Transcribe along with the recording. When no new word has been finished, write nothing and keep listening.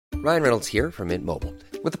Ryan Reynolds here from Mint Mobile.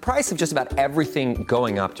 With the price of just about everything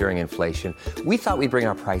going up during inflation, we thought we'd bring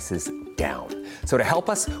our prices down. So to help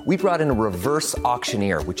us, we brought in a reverse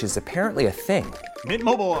auctioneer, which is apparently a thing. Mint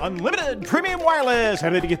Mobile Unlimited Premium Wireless.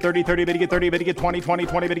 How to get 30, 30, bit to get 30, bit to get 20, 20,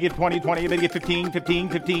 20, bit to get 20, 20, bit to get 15, 15,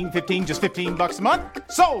 15, 15, just $15 a month?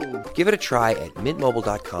 Sold! Give it a try at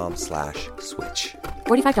mintmobile.com/switch.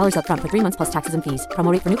 $45 up front for 3 months plus taxes and fees.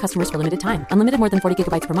 Promo rate for new customers for limited time. Unlimited more than 40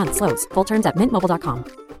 gigabytes per month. Slows full terms at mintmobile.com.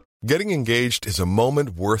 Getting engaged is a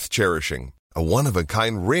moment worth cherishing. A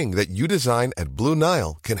one-of-a-kind ring that you design at Blue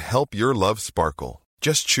Nile can help your love sparkle.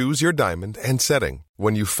 Just choose your diamond and setting.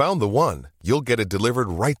 When you've found the one, you'll get it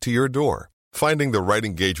delivered right to your door. Finding the right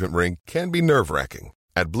engagement ring can be nerve-wracking.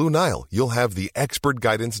 At Blue Nile, you'll have the expert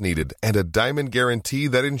guidance needed and a diamond guarantee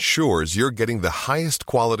that ensures you're getting the highest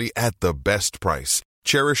quality at the best price.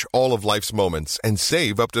 Cherish all of life's moments and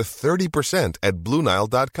save up to 30% at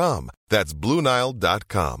BlueNile.com. That's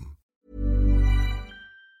BlueNile.com.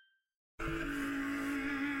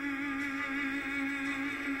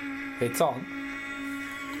 It's on.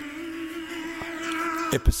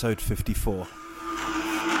 Episode 54.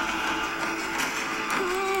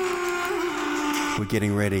 We're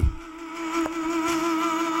getting ready.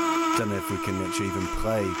 Don't know if we can actually even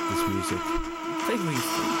play this music. I think we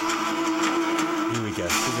Here we go.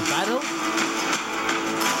 Is it battle?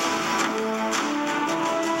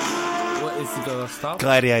 What is it gonna stop?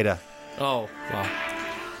 Gladiator. Oh, wow.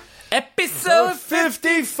 Episode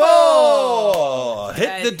 54!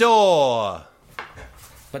 Hit the door!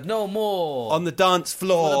 But no more. On the dance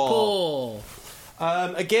floor. For the pool.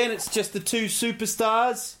 Again, it's just the two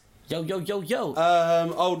superstars. Yo, yo, yo, yo.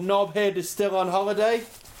 Old Knobhead is still on holiday.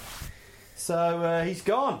 So he's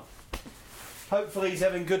gone. Hopefully he's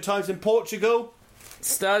having good times in Portugal.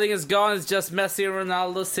 Sterling is gone. It's just Messi and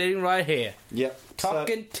Ronaldo sitting right here. Yep.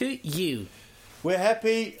 Talking to you. We're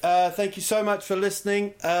happy. Thank you so much for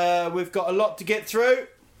listening. We've got a lot to get through.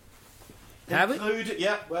 Have we?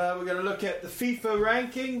 Yeah, we're going to look at the FIFA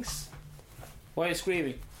rankings. Why are you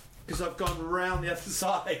screaming? Because I've gone around the other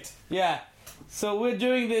side. Yeah. So we're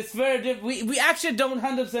doing this very different. We actually don't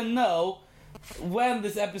 100% know when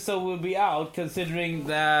this episode will be out, considering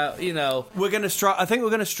that, We're going to I think we're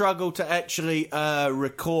going to struggle to actually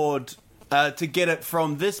record, to get it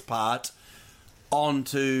from this part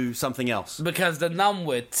onto something else. Because the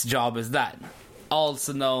Numwit's job is that.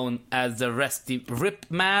 Also known as the Resty Rip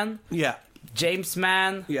Man. Yeah. James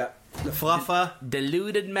Man. Yeah. The Fluffer.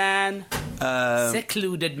 Deluded Man.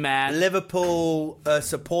 Secluded Man. Liverpool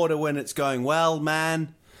supporter when it's going well,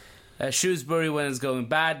 man. Shrewsbury when it's going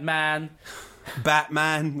bad, man.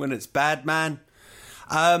 Batman when it's bad, man.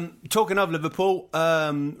 Talking of Liverpool,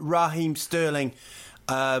 Raheem Sterling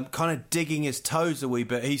kind of digging his toes a wee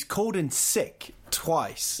bit. He's called in sick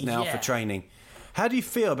twice now for training. How do you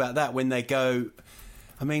feel about that when they go...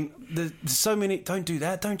 I mean, there's so many... Don't do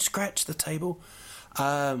that. Don't scratch the table.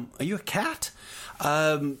 Are you a cat?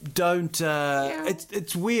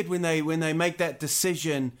 It's weird when they make that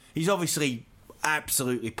decision. He's obviously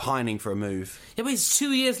absolutely pining for a move. Yeah, but he's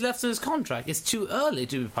 2 years left in his contract. It's too early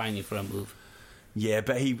to be pining for a move. Yeah,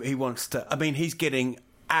 but he wants to... I mean, he's getting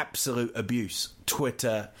absolute abuse.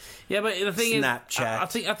 Twitter, yeah, but the thing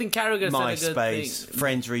Snapchat, is... I think Carragher said a good thing. MySpace,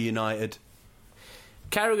 Friends Reunited.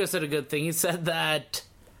 Carragher said a good thing. He said that...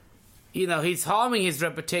 he's harming his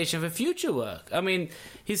reputation for future work. I mean,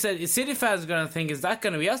 he said City fans are going to think, is that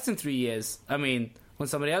going to be us in 3 years? I mean, when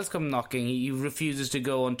somebody else comes knocking, he refuses to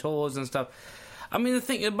go on tours and stuff. I mean,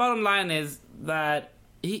 the bottom line is that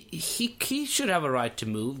he should have a right to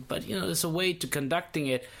move, but, there's a way to conducting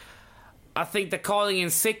it. I think that calling in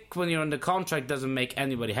sick when you're under contract doesn't make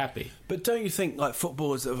anybody happy. But don't you think, like,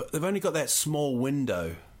 footballers, they've only got that small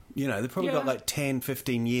window. They've probably got, like, 10,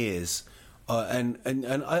 15 years... And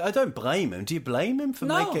I don't blame him. Do you blame him for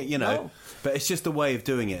making, No. But it's just a way of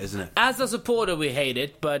doing it, isn't it? As a supporter, we hate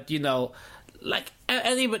it, but, like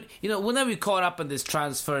anybody, whenever you caught up in this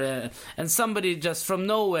transfer and somebody just from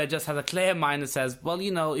nowhere just has a clear mind and says, well,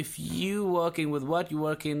 if you working with what? You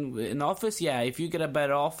work in office? Yeah, if you get a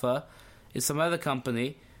better offer in some other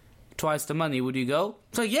company, twice the money, would you go?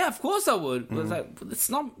 So, yeah, of course I would. It's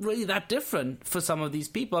not really that different for some of these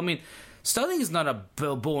people. I mean... Sterling is not a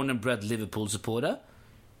born and bred Liverpool supporter.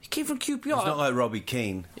 He came from QPR. It's not like Robbie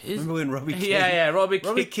Keane. Remember when Robbie Keane? Yeah, Robbie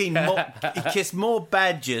Keane. He kissed more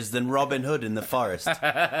badgers than Robin Hood in the forest.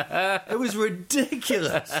 It was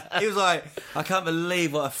ridiculous. He was like, I can't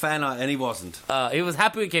believe what a fan I... And he wasn't. He was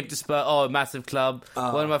happy when he came to Spurs. Oh, a massive club.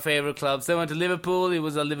 One of my favourite clubs. Then went to Liverpool. He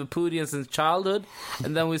was a Liverpoolian since childhood.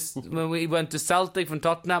 And then when we went to Celtic from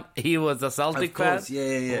Tottenham, he was a Celtic fan. Of course,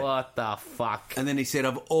 yeah. What the fuck? And then he said,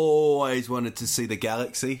 I've always wanted to see the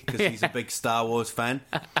Galaxy, because he's a big Star Wars fan.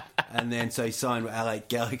 And then so he signed with LA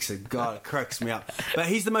Galaxy. God, it cracks me up. But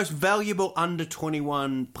he's the most valuable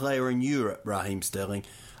under-21 player in Europe, Raheem Sterling.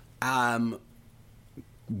 Wow,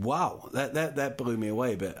 that blew me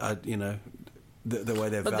away. But the way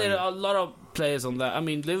they're But valued. there are a lot of players on that. I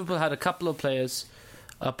mean, Liverpool had a couple of players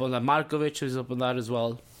up on that. Markovic was up on that as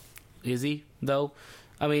well. Is he though?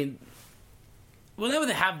 I mean, whenever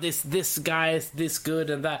they have this guy is this good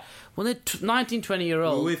and that, when they're 19,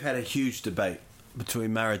 20-year-old. Well, we've had a huge debate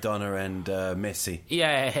between Maradona and Messi.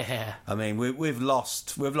 Yeah. I mean, we've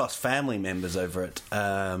lost family members over it.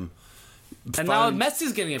 And now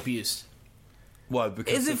Messi's getting abused. Why?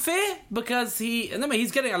 Because is it fair? Because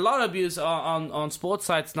he's getting a lot of abuse on sports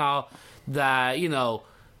sites now that,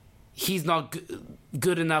 he's not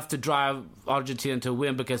good enough to drive Argentina to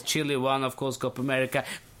win because Chile won, of course, Copa America.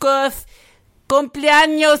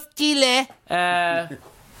 Cumpleaños Chile!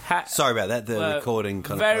 Sorry about that, the recording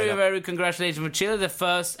kind of very congratulations for Chile, the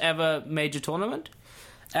first ever major tournament.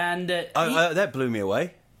 And that blew me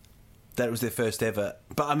away. That was their first ever.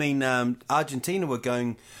 But I mean, Argentina were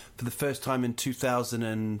going for the first time in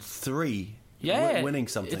 2003. Yeah, winning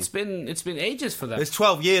something. It's been ages for them. It's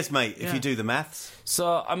 12 years, mate. If you do the maths.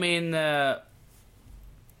 So I mean,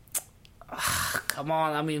 come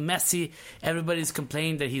on. I mean, Messi. Everybody's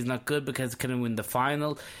complaining that he's not good because he couldn't win the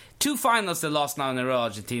final. 2 finals they lost now in a row,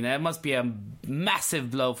 Argentina. It must be a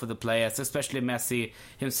massive blow for the players, especially Messi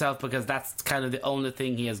himself, because that's kind of the only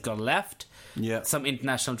thing he has got left. Yeah, some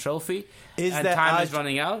international trophy. And time is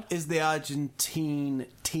running out. Is the Argentina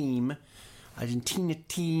team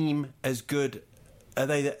as good? Are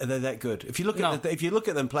they that good? If you look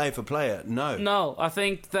at them player for player, no. No, I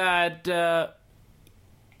think that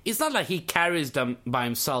it's not like he carries them by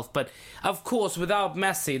himself. But of course, without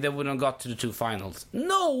Messi, they wouldn't have got to the 2 finals.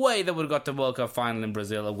 No way they would have got the World Cup final in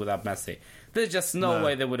Brazil without Messi. There's just no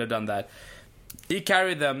way they would have done that. He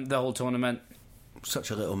carried them the whole tournament.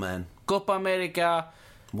 Such a little man. Copa America.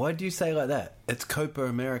 Why do you say like that? It's Copa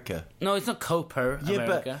America. No, it's not Copa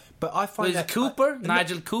America. But I find it Cooper?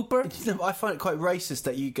 Nigel Cooper? I find it quite racist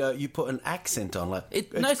that you put an accent on it.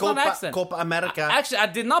 It's not an accent. Copa America. Actually, I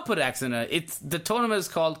did not put an accent on it. The tournament is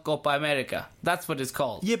called Copa America. That's what it's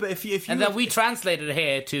called. Yeah, but if you and then we translated it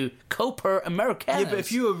here to Copa America. Yeah, but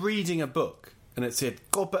if you were reading a book and it said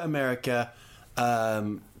Copa America,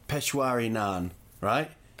 Peshwari Naan,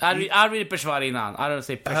 right? I read Peshwari Naan. I don't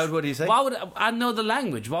say Peshwari. What do you say? Why would I know the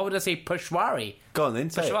language? Why would I say Peshwari? Go on then,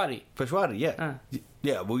 say Peshwari. It. Peshwari, yeah.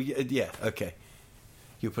 Yeah, well, yeah, okay.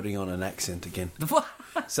 You're putting on an accent again. What?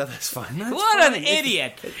 So that's fine. That's what fine. An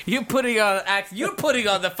idiot! You're putting on an accent. You're putting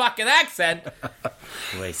on the fucking accent.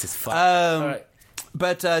 Racist fuck. All right.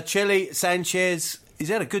 But Chile, Sanchez, he's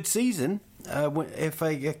had a good season.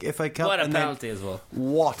 FA Cup. What a penalty as well.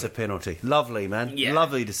 What a penalty. Lovely, man. Yeah.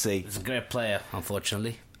 Lovely to see. He's a great player,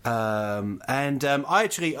 unfortunately. I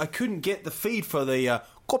couldn't get the feed for the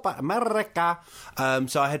Copa America,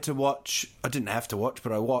 so I had to watch. I didn't have to watch,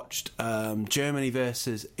 but I watched Germany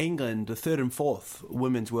versus England, the 3rd and 4th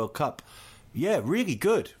Women's World Cup. Yeah, really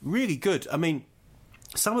good, really good. I mean,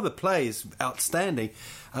 some of the plays outstanding.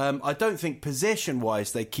 I don't think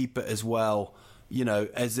possession-wise they keep it as well,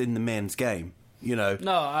 as in the men's game. No,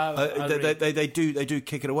 they do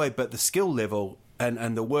kick it away, but the skill level.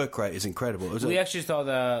 And the work rate is incredible. We actually saw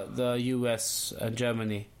the US and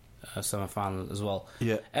Germany semi-final as well.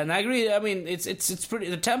 Yeah, and I agree. I mean, it's pretty.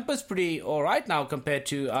 The tempo's pretty all right now compared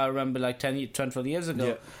to I remember like 12 years ago.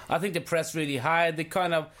 Yeah. I think the press really high.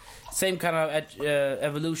 The same kind of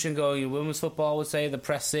evolution going in women's football. I would say the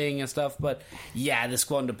pressing and stuff. But yeah, they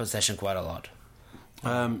squandered possession quite a lot.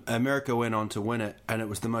 America went on to win it, and it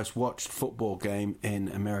was the most watched football game in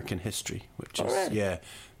American history. Which is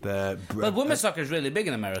But women's soccer is really big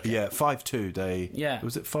in America. Yeah, 5-2.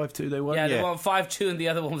 Was it 5-2 they won? Yeah, they won 5-2, and the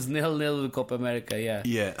other one was 0-0 with Copa America.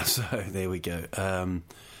 Yeah. So there we go. And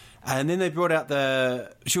then they brought out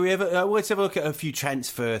Should we ever? Let's have a look at a few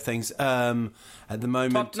transfer things. At the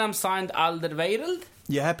moment, Tottenham signed Alderweireld.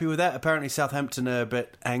 You happy with that? Apparently, Southampton are a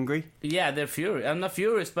bit angry. Yeah, they're furious. I'm not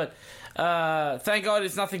furious, but thank God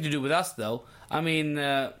it's nothing to do with us, though. I mean.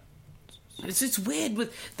 It's weird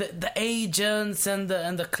with the agents and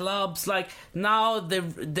the clubs. Like now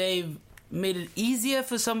they've made it easier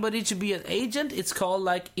for somebody to be an agent. It's called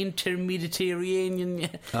like intermediary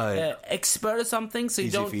expert or something. So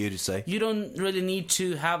Easy for you to say. You don't really need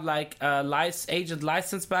to have like a agent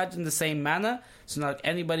license badge in the same manner. So not like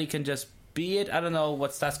anybody can just be it. I don't know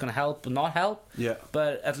what's that's going to help or not help. Yeah.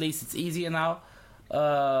 But at least it's easier now.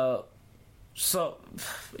 So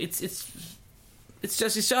it's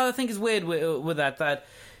just I think it's weird with that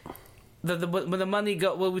when the money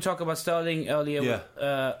go. Well, we talked about Sterling earlier.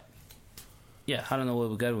 Yeah. Yeah, I don't know where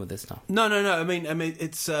we're going with this now. No. I mean,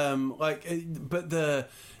 it's but the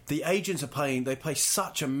agents are playing. They play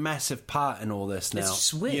such a massive part in all this now. It's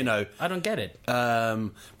just weird. You know, I don't get it.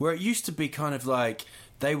 Where it used to be kind of like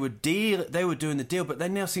they were doing the deal, but they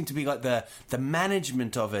now seem to be like the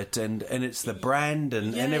management of it, and it's the brand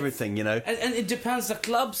and everything. You know, and it depends. The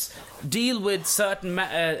clubs deal with certain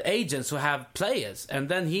agents who have players, and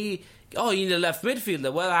then you need a left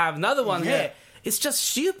midfielder. Well, I have another one here. It's just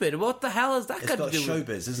stupid. What the hell has that got to do with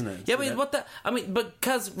showbiz, isn't it? Yeah, but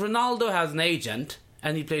because Ronaldo has an agent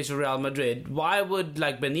and he plays for Real Madrid, why would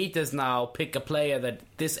like Benitez now pick a player that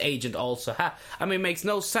this agent also has? I mean, it makes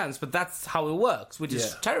no sense, but that's how it works, which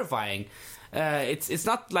is terrifying. It's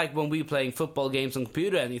not like when we're playing football games on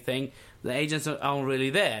computer or anything. The agents aren't really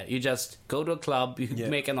there. You just go to a club, you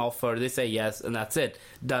make an offer, they say yes, and that's it.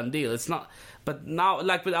 Done deal. It's not. But now,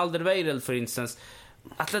 like with Alderweireld, for instance,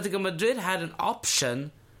 Atletico Madrid had an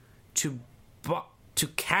option to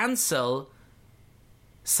cancel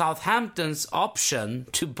Southampton's option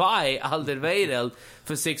to buy Alderweireld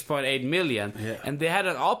for 6.8 million, and they had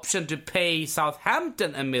an option to pay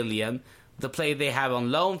Southampton $1 million, the player they have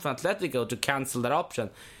on loan from Atletico, to cancel that option.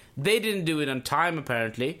 They didn't do it on time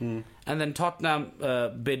apparently, and then Tottenham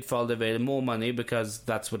bid for Alderweireld more money because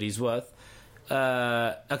that's what he's worth.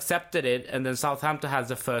 Accepted it, and then Southampton has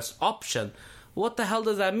the first option. What the hell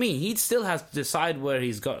does that mean? He still has to decide where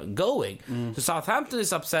he's going. So Southampton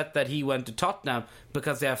is upset that he went to Tottenham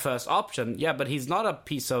because they have first option. Yeah, but he's not a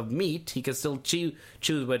piece of meat. He can still choose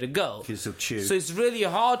where to go. He can still choose. So it's really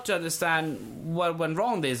hard to understand what went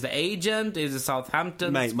wrong. There's the agent, is it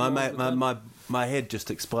Southampton? Mate, my head just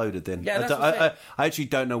exploded then. Yeah, that's I actually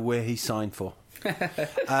don't know where he signed for.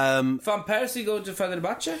 Van Persie going to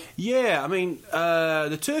Fenerbahce? Yeah, I mean,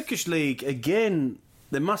 the Turkish league, again,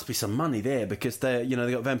 there must be some money there because they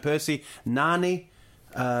got Van Persie, Nani.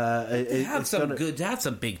 They have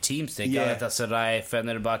some big teams. They got Galatasaray,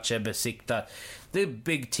 Fenerbahce, Besiktas. They're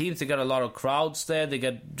big teams. They got a lot of crowds there. They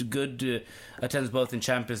got good attendance both in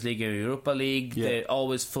Champions League and Europa League. Yeah. They're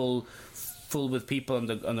always full with people on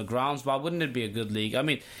the grounds. Why wouldn't it be a good league? I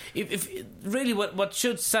mean, if really what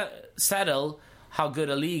should settle how good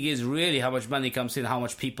a league is really how much money comes in, how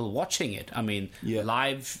much people watching it. I mean,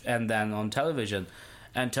 live and then on television.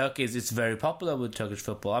 And Turkey it's very popular with Turkish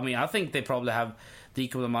football. I mean, I think they probably have the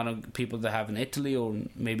equal amount of people they have in Italy, or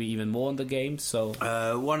maybe even more in the game. So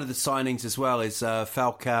one of the signings as well is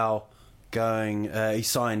Falcao going. He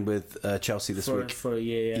signed with Chelsea this week for a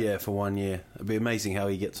year. Yeah, for 1 year. It'd be amazing how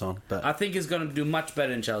he gets on. But I think he's going to do much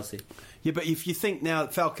better in Chelsea. Yeah, but if you think now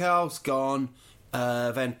that Falcao's gone,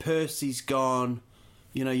 Van Persie's gone,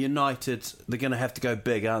 United, they're going to have to go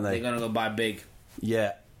big, aren't they? They're going to go buy big.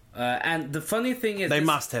 Yeah. And the funny thing is... They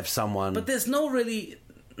must have someone. But there's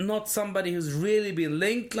not somebody who's really been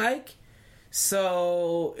linked,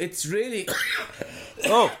 so it's really...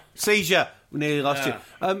 Oh, seizure. We nearly lost you.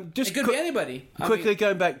 It could be anybody. Quickly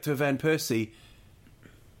going back to Van Persie,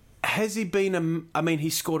 has he been... he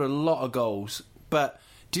scored a lot of goals, but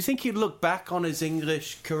do you think he'd look back on his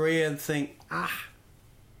English career and think,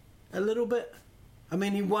 a little bit? I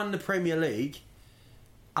mean, he won the Premier League.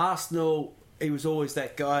 Arsenal... He was always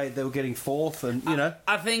that guy. They were getting fourth, and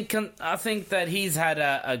I think that he's had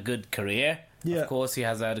a good career. Yeah. Of course, he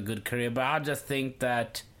has had a good career, but I just think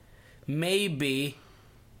that maybe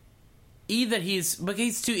either he's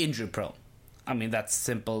too injury prone. I mean, that's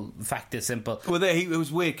simple. The fact is simple. Well, it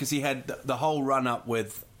was weird because he had the whole run up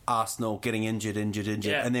with Arsenal getting injured,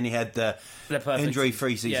 yeah. and then he had the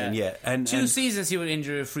injury-free season. Yeah, and 2 seasons he was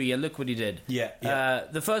injury-free, and look what he did. Yeah.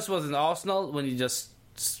 The first was in Arsenal when he just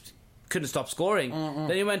couldn't stop scoring.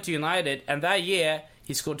 Then he went to United, and that year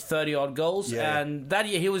he scored 30-odd goals, and that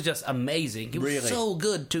year he was just amazing. He was so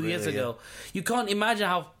good 2 years ago. You can't imagine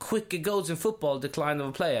how quick it goes in football, decline of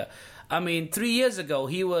a player. I mean, 3 years ago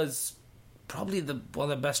he was probably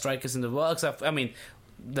one of the best strikers in the world. Except,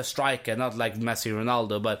 the striker, not like Messi,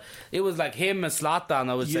 Ronaldo, but it was like him and Zlatan,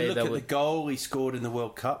 I would say. You look at the goal he scored in the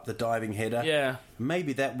World Cup, the diving header. Yeah.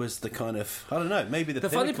 Maybe that was the kind of, I don't know, maybe the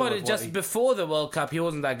funny part is just before the World Cup, he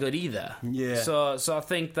wasn't that good either. Yeah. So I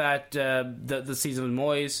think that the season with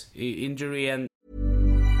Moyes, injury, and...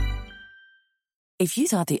 If you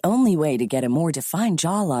thought the only way to get a more defined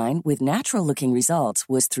jawline with natural-looking results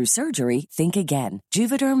was through surgery, think again.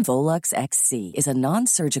 Juvederm Volux XC is a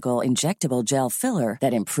non-surgical injectable gel filler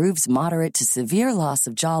that improves moderate to severe loss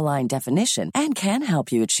of jawline definition and can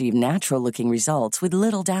help you achieve natural-looking results with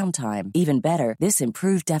little downtime. Even better, this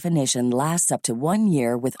improved definition lasts up to 1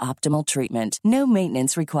 year with optimal treatment. No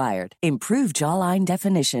maintenance required. Improve jawline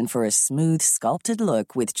definition for a smooth, sculpted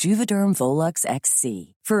look with Juvederm Volux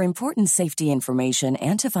XC. For important safety information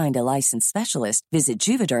and to find a licensed specialist, visit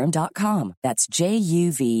Juvederm.com. That's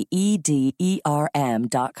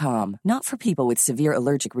JUVEDERM.com. Not for people with severe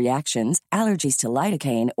allergic reactions, allergies to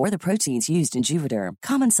lidocaine, or the proteins used in Juvederm.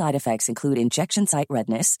 Common side effects include injection site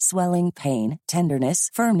redness, swelling, pain,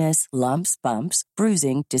 tenderness, firmness, lumps, bumps,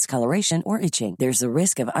 bruising, discoloration, or itching. There's a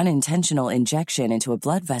risk of unintentional injection into a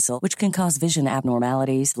blood vessel, which can cause vision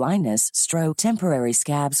abnormalities, blindness, stroke, temporary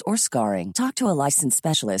scabs, or scarring. Talk to a licensed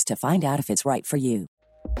specialist to find out if it's right for you.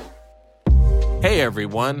 Hey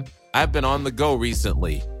everyone, I've been on the go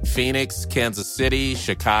recently. Phoenix, Kansas City,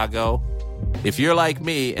 Chicago. If you're like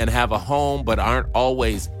me and have a home but aren't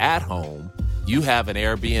always at home, you have an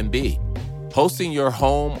Airbnb. Hosting your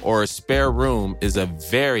home or a spare room is a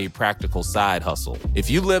very practical side hustle.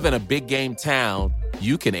 If you live in a big game town,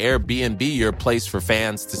 you can Airbnb your place for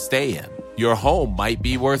fans to stay in. Your home might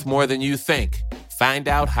be worth more than you think. Find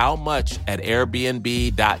out how much at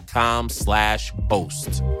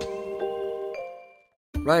airbnb.com/host.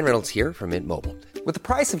 Ryan Reynolds here from Mint Mobile. With the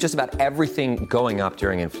price of just about everything going up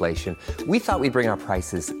during inflation, we thought we'd bring our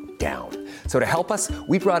prices down. So to help us,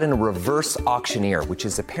 we brought in a reverse auctioneer, which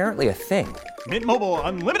is apparently a thing. Mint Mobile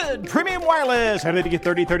Unlimited Premium Wireless. How to get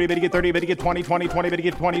 30, 30, bit to get 30, bit to get 20, 20, 20, bit to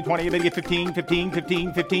get 20, 20, bit to get 15, 15,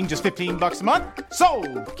 15, 15, just $15 a month?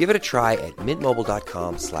 Sold! Give it a try at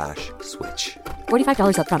mintmobile.com/switch.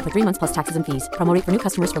 $45 up front for 3 months plus taxes and fees. Promo rate for new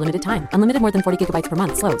customers for limited time. Unlimited more than 40 gigabytes per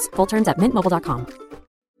month. Slows full terms at mintmobile.com.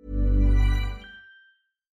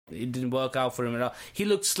 It didn't work out for him at all. He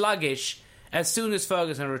looked sluggish. As soon as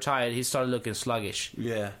Ferguson retired, he started looking sluggish.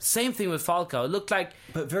 Yeah. Same thing with Falcao. It looked like...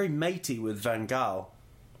 But very matey with Van Gaal.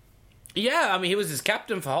 Yeah, I mean, he was his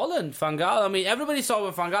captain for Holland, Van Gaal. I mean, everybody saw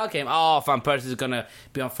when Van Gaal came, Van Persie is going to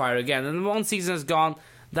be on fire again. And one season has gone,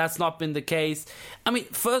 that's not been the case. I mean,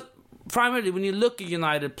 primarily, when you look at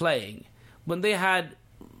United playing, when they had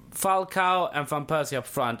Falcao and Van Persie up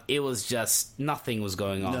front, it was just nothing was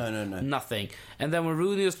going on. No. Nothing. And then when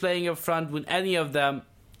Rooney was playing up front, with any of them,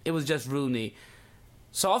 it was just Rooney.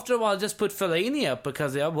 So after a while, just put Fellaini up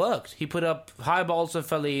because it worked. He put up high balls for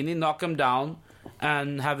Fellaini, knock him down,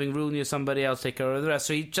 and having Rooney or somebody else take care of the rest.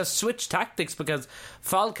 So he just switched tactics because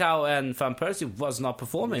Falcao and Van Persie was not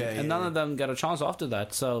performing, and none of them got a chance after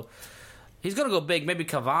that. So he's going to go big. Maybe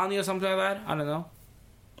Cavani or something like that. I don't know.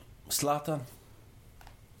 Zlatan?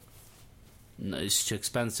 No, it's too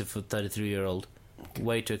expensive for 33-year-old.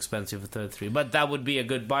 Way too expensive for 33. But that would be a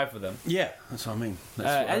good buy for them. Yeah, that's what I mean.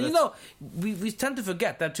 We tend to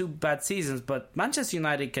forget that 2 bad seasons, but Manchester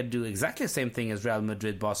United can do exactly the same thing as Real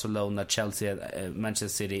Madrid, Barcelona, Chelsea,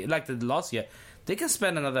 Manchester City. Like the last year, they can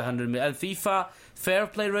spend another 100 million. And FIFA fair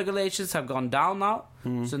play regulations have gone down now,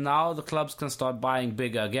 so now the clubs can start buying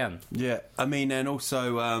bigger again. Yeah, I mean, and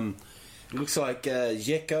also, it looks like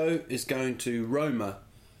Dzeko is going to Roma.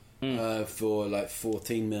 For like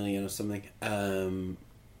 14 million or something. I mean,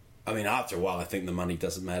 after a while, I think the money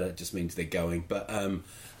doesn't matter. It just means they're going. But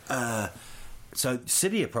so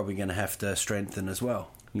City are probably going to have to strengthen as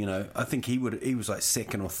well. You know, I think he was like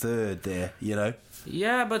second or third there. You know.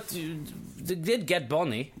 Yeah, but they did get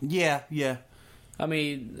Bonnie. Yeah. I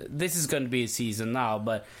mean, this is going to be a season now,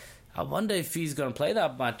 but I wonder if he's going to play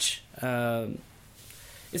that much.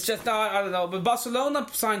 It's just, I don't know, but Barcelona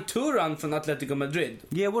signed Thuram from Atletico Madrid.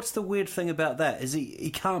 Yeah, what's the weird thing about that? Is he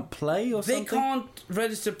can't play or something? They can't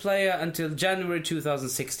register player until January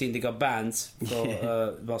 2016. They got bans.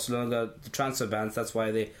 So Barcelona got the transfer bans. That's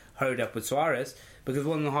why they hurried up with Suarez, because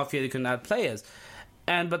 1.5 years they couldn't add players.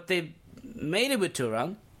 But they made it with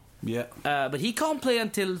Thuram. Yeah. But he can't play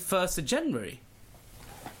until 1st of January.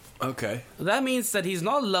 Okay. That means that he's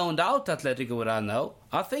not loaned out to Atletico, what I know.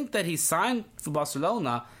 I think that he's signed for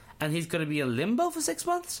Barcelona and he's going to be in limbo for 6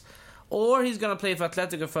 months. Or he's going to play for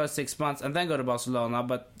Atletico first 6 months and then go to Barcelona,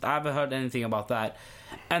 but I haven't heard anything about that.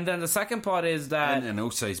 And then the second part is that... And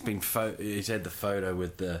also he's had the photo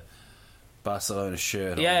with the Barcelona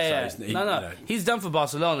shirt on. Yeah. So No. He's done for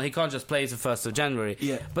Barcelona. He can't just play the 1st of January.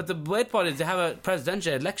 Yeah. But the weird part is they have a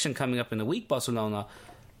presidential election coming up in a week, Barcelona.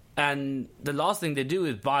 And the last thing they do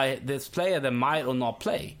is buy this player that might or not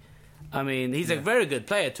play. I mean, he's a very good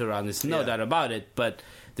player, Thuram. There's no doubt about it. But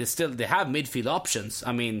they have midfield options.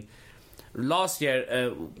 I mean, last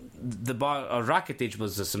year, Rakitic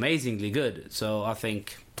was just amazingly good. So I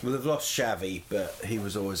think... Well, they've lost Xavi, but he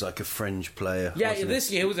was always like a fringe player. Yeah, wasn't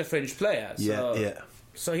this year he was a fringe player. So, yeah.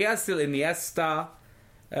 So he has still Iniesta,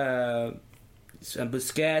 and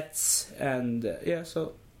Busquets, and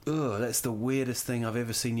so... Ugh, that's the weirdest thing I've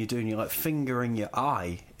ever seen you doing. You're like fingering your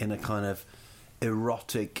eye in a kind of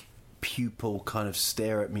erotic pupil kind of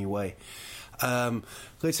stare at me way.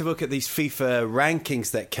 Let's have a look at these FIFA rankings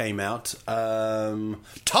that came out.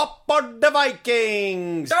 Top of the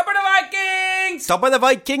Vikings! Top of the Vikings! Top of the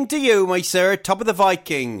Viking to you, my sir. Top of the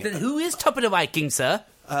Viking. Then who is top of the Vikings, sir?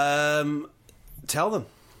 Tell them.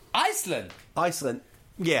 Iceland.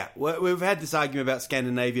 Yeah, we've had this argument about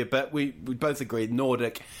Scandinavia, but we both agreed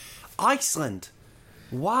Nordic. Iceland.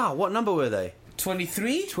 Wow, what number were they?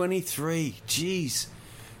 23? 23. Jeez.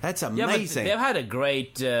 That's amazing. They've had a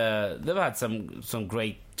great... they've had some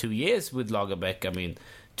great 2 years with Lagerbäck. I mean,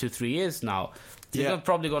 2-3 years now. They're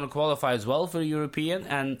probably going to qualify as well for the European.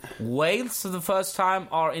 And Wales, for the first time,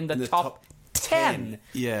 are in the top 10.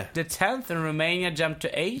 Yeah. The 10th, and Romania jumped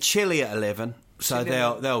to 8. Chile at 11. So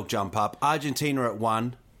they'll jump up. Argentina at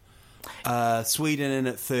 1. Sweden in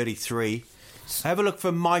at 33. Have a look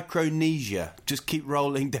for Micronesia. Just keep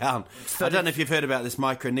rolling down. I don't know if you've heard about this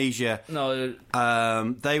Micronesia. No.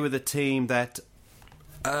 They were the team that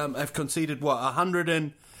have conceded,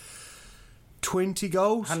 120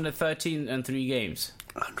 goals? 113 and 3 games.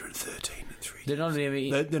 113 and 3 They're not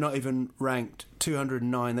even... They're not even ranked.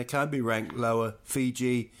 209. They can be ranked lower.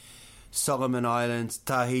 Fiji, Solomon Islands,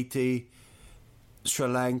 Tahiti, Sri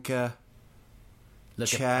Lanka, Look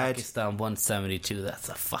Chad. at Pakistan, 172. That's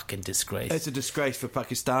a fucking disgrace. It's a disgrace for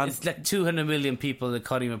Pakistan. It's like 200 million people that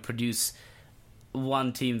can't even produce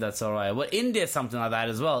one team that's all right. Well, India is something like that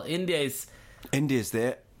as well. India's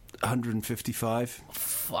there, 155.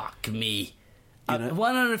 Fuck me. You know?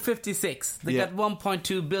 156. They got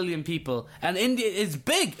 1.2 billion people. And India is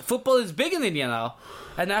big. Football is big in India now.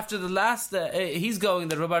 And after the last... he's going...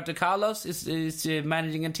 Roberto Carlos is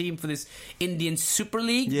managing a team for this Indian Super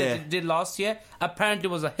League that it did last year. Apparently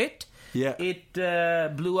it was a hit. Yeah. It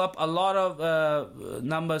blew up a lot of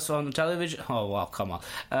numbers on television. Oh, wow, come on.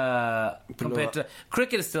 Compared to...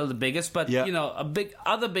 Cricket is still the biggest, but, you know,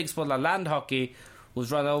 other big sport like land hockey was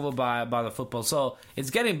run over by the football. So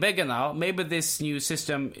it's getting bigger now. Maybe this new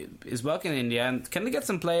system is working in India. And can they get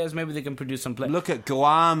some players? Maybe they can produce some players. Look at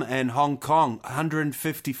Guam and Hong Kong,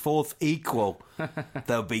 154th equal.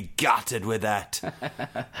 They'll be gutted with that.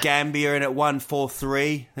 Gambia in at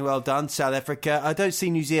 143. Well done. South Africa. I don't see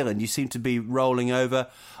New Zealand. You seem to be rolling over.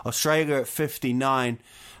 Australia at 59.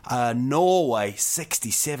 Norway,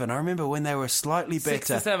 67. I remember when they were slightly better.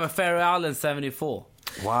 67. Faroe Islands, 74.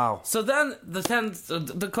 Wow. So then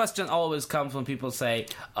the question always comes when people say,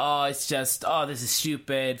 this is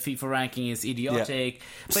stupid, FIFA ranking is idiotic. Yeah.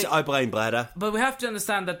 But, I blame Bladder. But we have to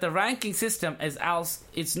understand that the ranking system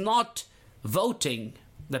it's not voting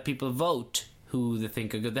that people vote who they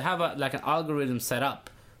think are good. They have an algorithm set up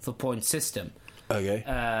for point system. Okay.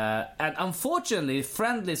 And unfortunately,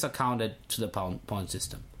 friendlies are counted to the point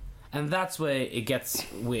system. And that's where it gets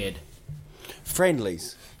weird.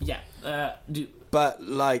 Friendlies? Yeah. But,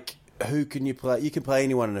 like, who can you play? You can play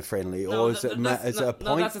anyone in a friendly, or is it a point?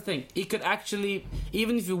 No, that's the thing. It could actually,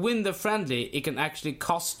 even if you win the friendly, it can actually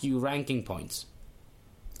cost you ranking points.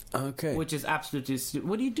 Okay. Which is absolutely...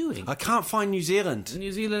 What are you doing? I can't find New Zealand.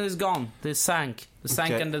 New Zealand is gone. They sank.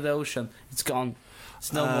 Under the ocean. It's gone.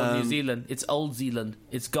 It's no more New Zealand. It's Old Zealand.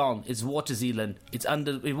 It's gone. It's Water Zealand. It's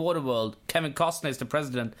under Waterworld. Kevin Costner is the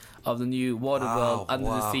president of the new Waterworld under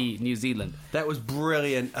the sea, New Zealand. That was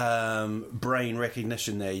brilliant brain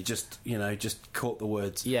recognition there. You just caught the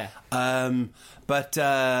words. Yeah.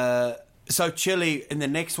 So Chile in the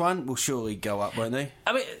next one will surely go up, won't they?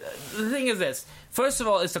 I mean, the thing is this. First of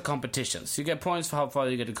all, it's the competitions. You get points for how far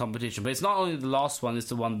you get the competition. But it's not only the last one, it's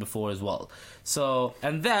the one before as well. So,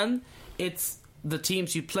 and then it's the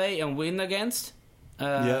teams you play and win against.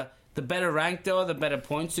 The better ranked they are, the better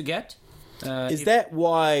points you get. Is that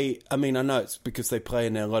why... I mean, I know it's because they play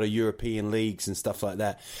in a lot of European leagues and stuff like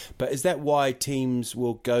that. But is that why teams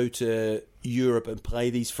will go to Europe and play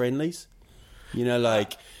these friendlies? You know,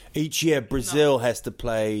 like... Each year, Brazil has to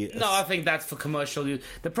play... No, I think that's for commercial use.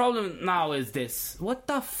 The problem now is this. What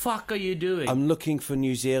the fuck are you doing? I'm looking for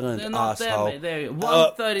New Zealand, They're not asshole. There,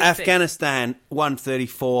 136. Afghanistan,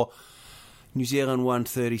 134. New Zealand,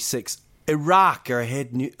 136. Iraq are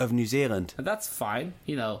ahead of New Zealand. And that's fine,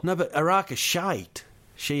 you know. No, but Iraq is Shiite.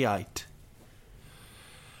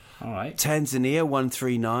 All right. Tanzania,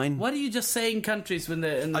 139. What are you just saying countries when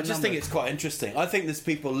they're in the I just think it's quite interesting. I think there's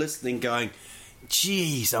people listening going...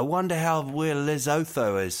 Jeez, I wonder where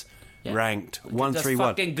Lesotho is. Yeah. ranked. Just 1-3-1.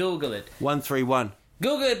 fucking Google it. 1-3-1.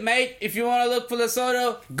 Google it, mate. If you want to look for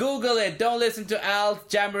Lesotho, Google it. Don't listen to Al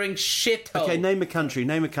jammering shithole. Okay, name a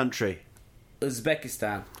country.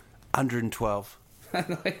 Uzbekistan. 112.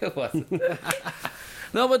 No, it wasn't.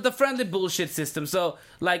 No, but the friendly bullshit system. So,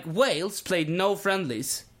 like, Wales played no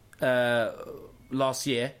friendlies last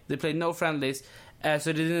year. They played no friendlies, so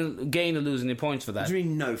they didn't gain or lose any points for that. What do you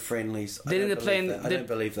mean no friendlies? They didn't play. I don't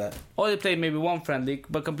believe that. Or they played maybe one friendly,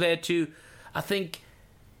 but compared to, I think,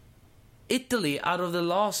 Italy, out of the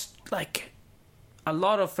last, like, a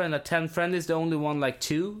lot of 10 friendlies, they only won like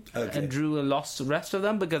 2 and drew and lost the rest of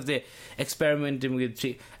them because they experimented with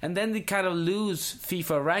and then they kind of lose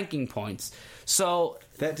FIFA ranking points. So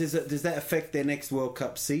does that affect their next World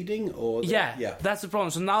Cup seeding? Or yeah, that's the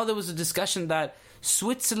problem. So now there was a discussion that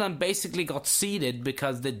Switzerland basically got seeded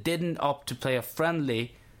because they didn't opt to play a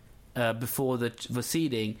friendly before the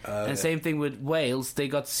seeding, and same thing with Wales. They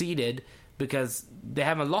got seeded because they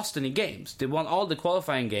haven't lost any games. They won all the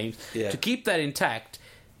qualifying games. To keep that intact,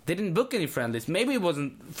 they didn't book any friendlies. Maybe it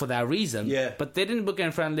wasn't for that reason, but they didn't book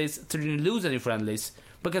any friendlies, so they didn't lose any friendlies.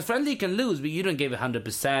 Because friendly you can lose, but you don't give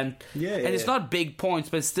 100%. And it's not big points,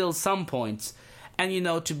 but still some points. And, you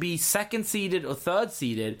know, to be second seeded or third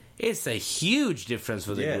seeded, it's a huge difference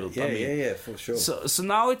for the group. Yeah, for sure. So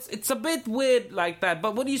now it's a bit weird like that.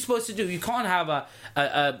 But what are you supposed to do? You can't have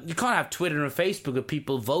you can't have Twitter and Facebook of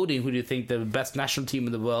people voting who do you think the best national team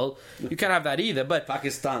in the world. You can't have that either. But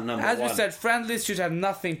Pakistan number as 1. we said, friendlies should have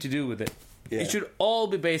nothing to do with it. It should all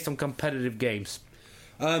be based on competitive games.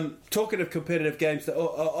 Talking of competitive games,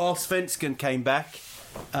 Allsvenskan came back.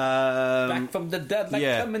 Back from the dead like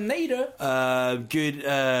Terminator. Good.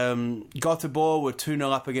 Göteborg were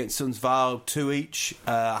 2-0 up against Sundsvall, 2 each.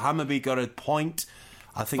 Hammarby got a point.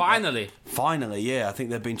 I think finally, yeah. I think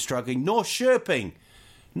they've been struggling. Norrköping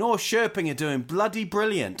are doing bloody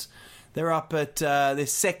brilliant. They're up at they're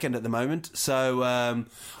second at the moment, so I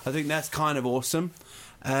think that's kind of awesome.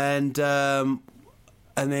 And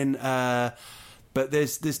then, but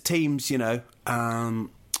there's teams, you know,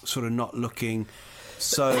 sort of not looking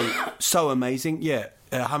so amazing. Yeah,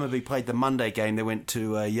 Hammarby played the Monday game. They went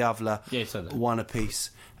to Gävle, 1 apiece,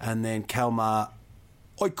 and then Kalmar.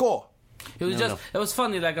 Oiko. It was it was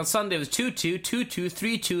funny. Like on Sunday it was 2-2, 2-2,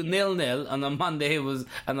 3-2, 0-0, and on Monday it was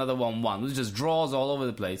another 1-1. It was just draws all over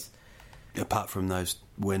the place. Apart from those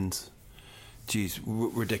wins, jeez,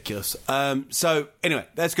 ridiculous. So anyway,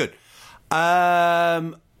 that's good.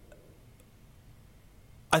 I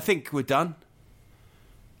think we're done.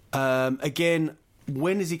 Again,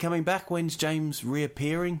 when is he coming back? When's James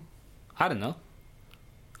reappearing? I don't know.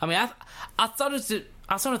 I mean, I started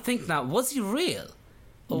to think now, was he real?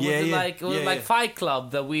 Or was it like Fight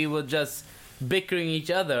Club that we were just bickering each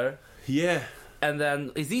other? Yeah. And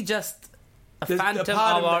then is he just a phantom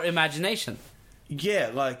of our imagination?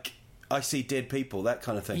 Yeah, like I see dead people, that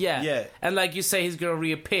kind of thing. Yeah. And like you say, he's going to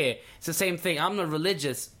reappear. It's the same thing. I'm not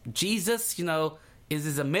religious. Jesus, you know, is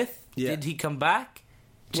this a myth? Yeah. Did he come back?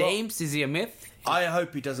 James, is he a myth? I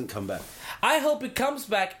hope he doesn't come back. I hope he comes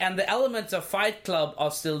back and the elements of Fight Club are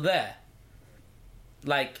still there.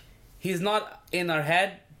 Like, he's not in our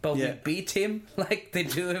head, but we beat him like they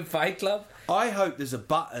do in Fight Club. I hope there's a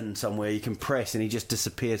button somewhere you can press and he just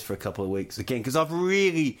disappears for a couple of weeks again. Because I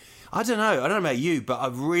don't know about you, but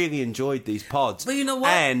I've really enjoyed these pods. But you know what?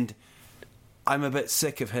 And I'm a bit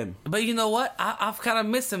sick of him. But you know what? I've kind of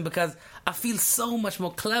missed him because I feel so much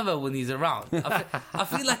more clever when he's around. I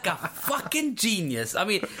feel like a fucking genius. I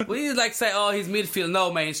mean, when you like say, oh, he's midfield,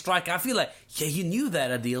 no, man, he's striker, I feel like, yeah, you knew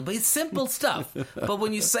that, Adil, but it's simple stuff. But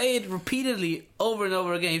when you say it repeatedly over and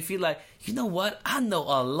over again, you feel like, you know what? I know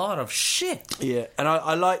a lot of shit. Yeah, and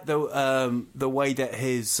I like the way that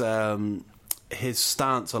his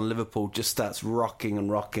stance on Liverpool just starts rocking,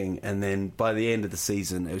 and then by the end of the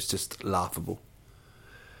season, it was just laughable.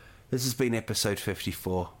 This has been episode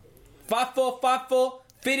 54. 54, 54,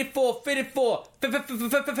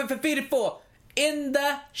 54, 54 in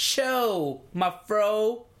the show, my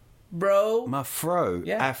bro. My fro?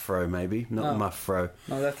 Yeah. Afro, maybe, not my fro.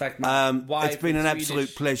 No, that's like my wife. It's been an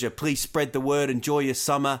absolute pleasure. Please spread the word. Enjoy your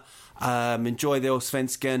summer. Enjoy the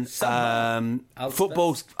Allsvenskan.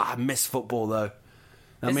 Football's... I miss football, though.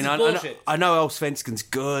 I mean, I know Allsvenskan's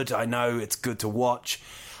good. I know it's good to watch.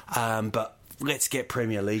 But let's get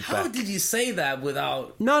Premier League back. How did you say that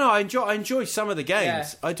without... No, I enjoy some of the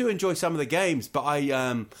games. Yeah. I do enjoy some of the games, but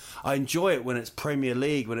I enjoy it when it's Premier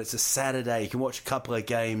League, when it's a Saturday. You can watch a couple of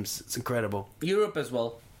games. It's incredible. Europe as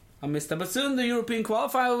well. I missed them. But soon the European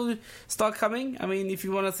qualifier will start coming. I mean, if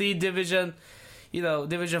you want to see Division...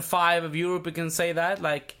 Division 5 of Europe, you can say that,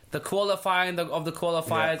 like the qualifying of the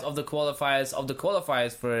qualifiers of the qualifiers of the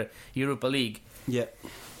qualifiers for Europa League. Yeah.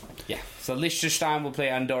 Yeah. So Liechtenstein will play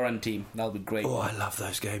Andorran team. That'll be great. Oh, I love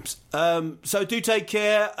those games. So do take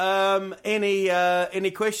care.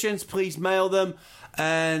 Any questions, please mail them.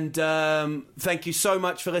 And thank you so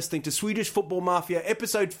much for listening to Swedish Football Mafia,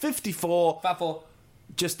 episode 54.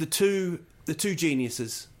 Just the two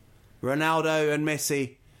geniuses, Ronaldo and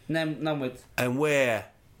Messi. And where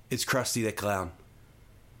is Krusty the Clown?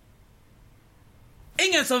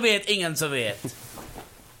 Ingen som vet.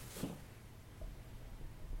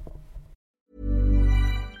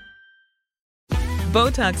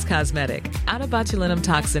 Botox Cosmetic, out of botulinum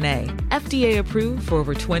toxin A, FDA approved for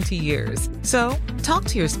over 20 years. So, talk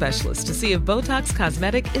to your specialist to see if Botox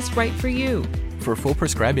Cosmetic is right for you. For full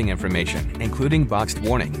prescribing information, including boxed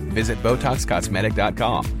warning, visit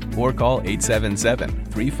BotoxCosmetic.com or call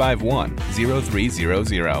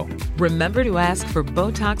 877-351-0300. Remember to ask for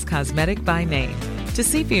Botox Cosmetic by name. To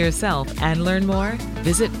see for yourself and learn more,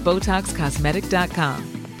 visit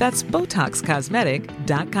BotoxCosmetic.com. That's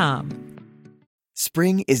BotoxCosmetic.com.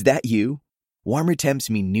 Spring, is that you? Warmer temps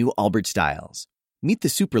mean new Allbirds styles. Meet the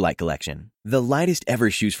Superlight Collection, the lightest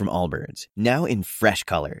ever shoes from Allbirds, now in fresh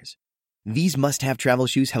colors. These must-have travel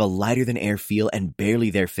shoes have a lighter-than-air feel and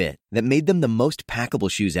barely their fit that made them the most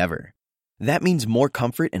packable shoes ever. That means more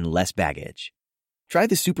comfort and less baggage. Try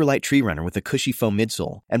the Superlight Tree Runner with a cushy foam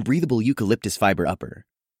midsole and breathable eucalyptus fiber upper.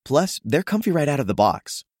 Plus, they're comfy right out of the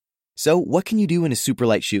box. So, what can you do in a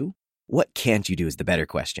Superlight shoe? What can't you do is the better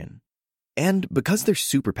question. And because they're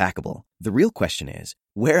super packable, the real question is,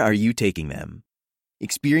 where are you taking them?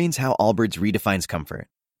 Experience how Allbirds redefines comfort.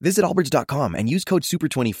 Visit Allbirds.com and use code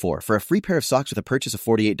SUPER24 for a free pair of socks with a purchase of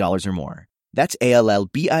 $48 or more. That's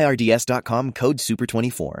ALLBIRDS.com, code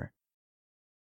SUPER24.